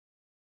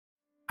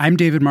I'm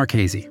David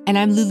Marchese. And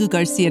I'm Lulu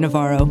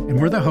Garcia-Navarro.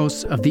 And we're the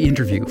hosts of The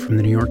Interview from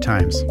the New York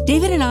Times.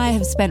 David and I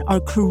have spent our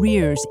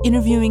careers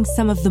interviewing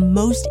some of the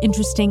most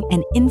interesting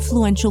and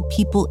influential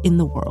people in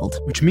the world.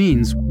 Which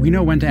means we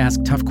know when to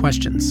ask tough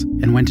questions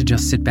and when to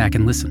just sit back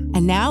and listen.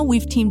 And now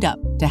we've teamed up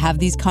to have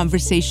these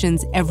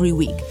conversations every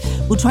week.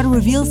 We'll try to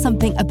reveal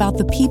something about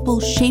the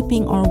people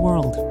shaping our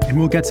world. And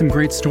we'll get some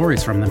great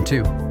stories from them,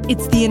 too.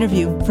 It's The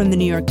Interview from the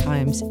New York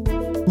Times.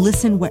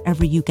 Listen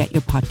wherever you get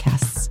your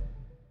podcasts.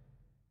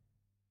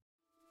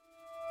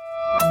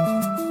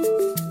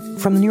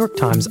 From the New York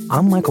Times,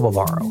 I'm Michael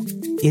Barbaro.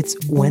 It's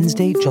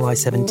Wednesday, July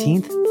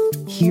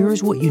 17th.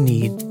 Here's what you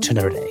need to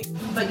know today.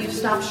 But you've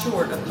stopped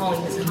short of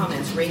calling his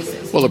comments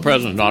racist. Well, the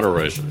president's not a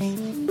racist.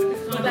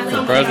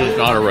 The president's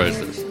not a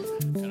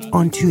racist.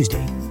 On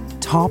Tuesday,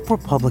 top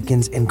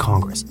Republicans in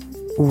Congress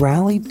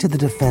rallied to the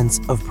defense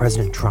of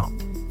President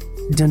Trump,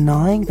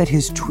 denying that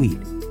his tweet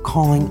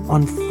calling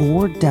on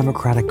 4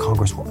 Democratic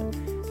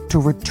congresswomen to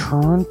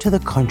return to the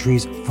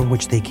countries from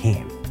which they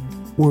came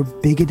were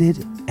bigoted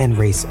and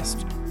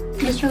racist.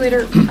 Mr.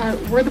 Leader,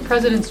 were the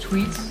president's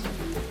tweets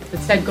that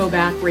said go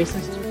back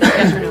racist?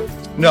 Yes or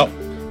no? No.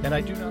 And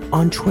I do not.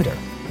 On Twitter,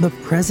 the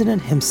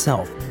president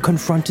himself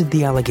confronted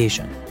the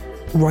allegation,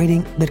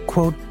 writing that,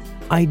 quote,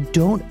 "I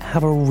don't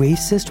have a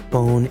racist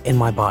bone in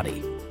my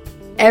body."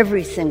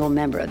 Every single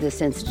member of this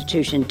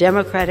institution,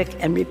 Democratic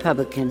and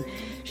Republican,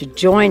 should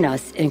join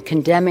us in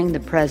condemning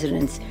the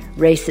president's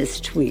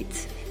racist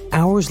tweets.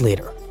 Hours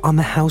later, on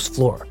the House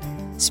floor,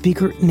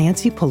 Speaker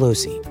Nancy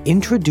Pelosi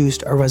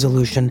introduced a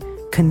resolution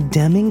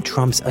condemning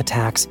Trump's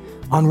attacks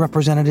on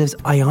Representatives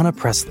Ayanna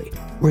Pressley,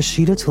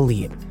 Rashida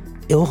Tlaib,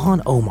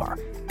 Ilhan Omar,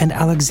 and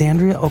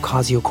Alexandria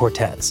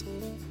Ocasio-Cortez.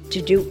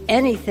 To do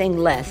anything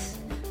less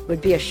would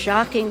be a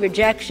shocking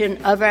rejection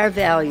of our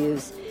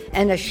values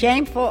and a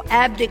shameful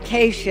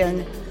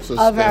abdication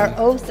of our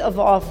oath of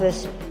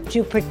office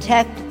to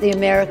protect the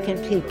American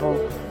people.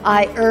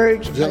 I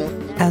urge...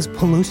 As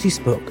Pelosi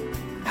spoke,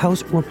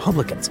 House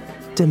Republicans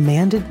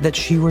demanded that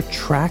she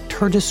retract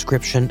her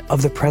description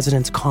of the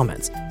president's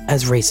comments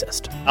as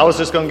racist. I was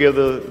just going to give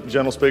the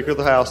General Speaker of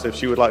the House if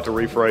she would like to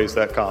rephrase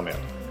that comment.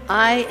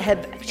 I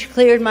have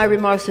cleared my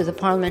remarks with the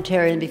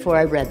parliamentarian before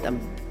I read them.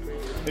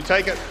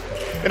 Take it.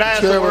 Can I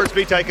ask the words to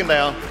be taken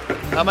down?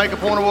 I make a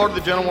point of order.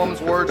 The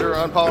gentlewoman's words are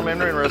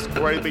unparliamentary and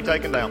ready to be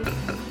taken down.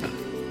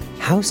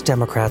 House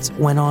Democrats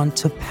went on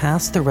to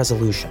pass the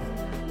resolution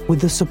with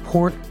the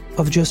support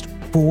of just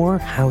 4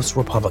 House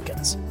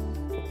Republicans.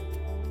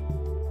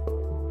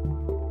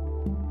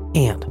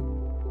 And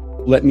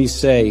let me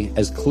say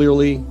as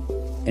clearly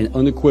and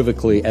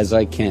unequivocally as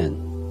I can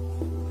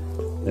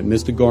that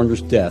Mr.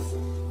 Garner's death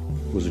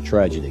was a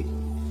tragedy.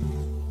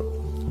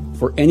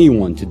 For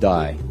anyone to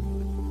die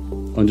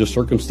under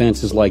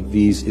circumstances like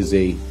these is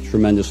a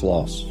tremendous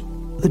loss.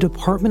 The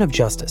Department of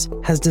Justice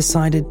has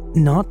decided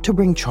not to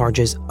bring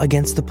charges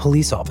against the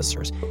police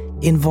officers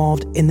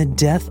involved in the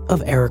death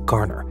of Eric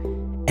Garner,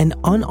 an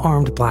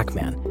unarmed black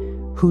man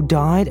who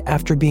died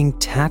after being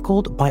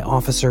tackled by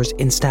officers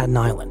in Staten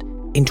Island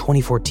in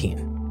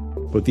 2014.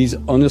 But these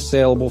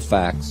unassailable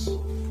facts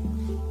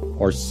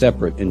are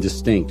separate and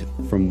distinct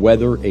from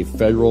whether a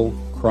federal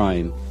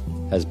crime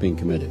has been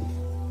committed.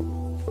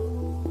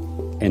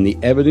 And the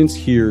evidence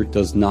here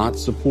does not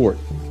support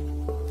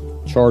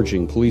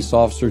charging police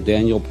officer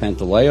Daniel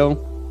Pantaleo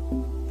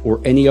or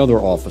any other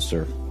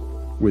officer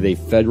with a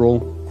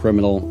federal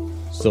criminal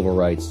civil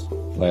rights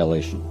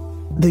violation.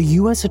 The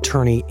U.S.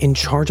 attorney in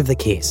charge of the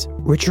case,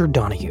 Richard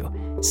Donoghue,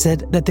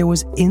 said that there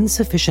was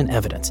insufficient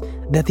evidence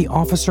that the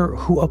officer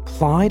who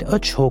applied a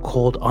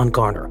chokehold on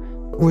Garner,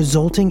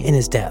 resulting in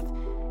his death,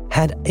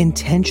 had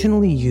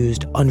intentionally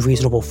used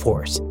unreasonable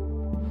force.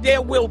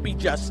 There will be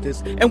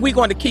justice, and we're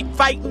going to keep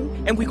fighting,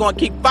 and we're going to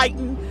keep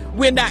fighting.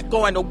 We're not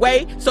going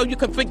away, so you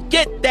can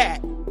forget that.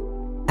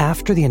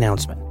 After the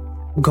announcement,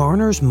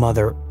 Garner's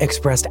mother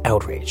expressed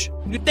outrage.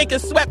 You think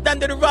it's swept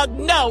under the rug?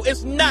 No,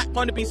 it's not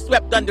going to be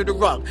swept under the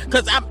rug,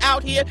 because I'm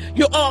out here,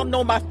 you all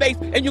know my face,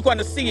 and you're going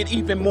to see it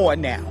even more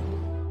now.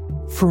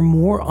 For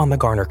more on the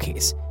Garner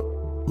case,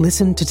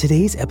 listen to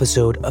today's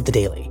episode of The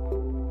Daily.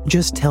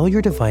 Just tell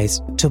your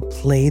device to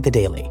play The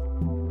Daily.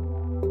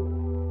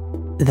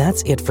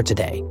 That's it for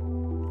today.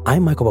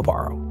 I'm Michael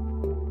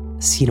Barbaro.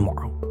 See you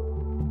tomorrow.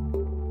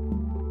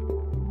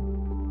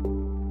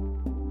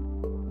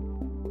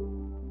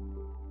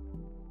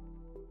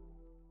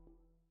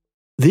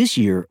 This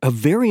year, a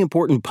very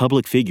important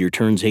public figure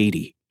turns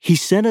 80. He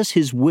sent us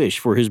his wish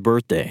for his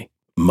birthday.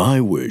 My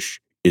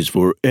wish is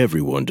for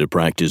everyone to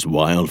practice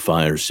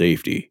wildfire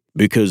safety,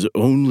 because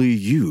only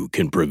you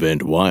can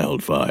prevent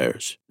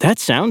wildfires. That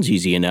sounds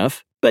easy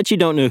enough. Bet you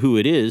don't know who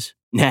it is.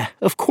 Nah,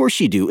 of course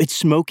you do. It's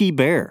Smokey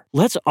Bear.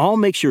 Let's all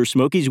make sure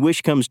Smokey's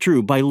wish comes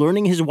true by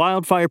learning his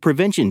wildfire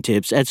prevention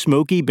tips at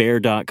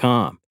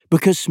SmokeyBear.com.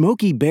 Because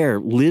Smokey Bear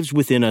lives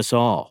within us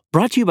all.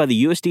 Brought to you by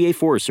the USDA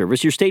Forest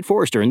Service, your state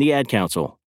forester, and the Ad Council.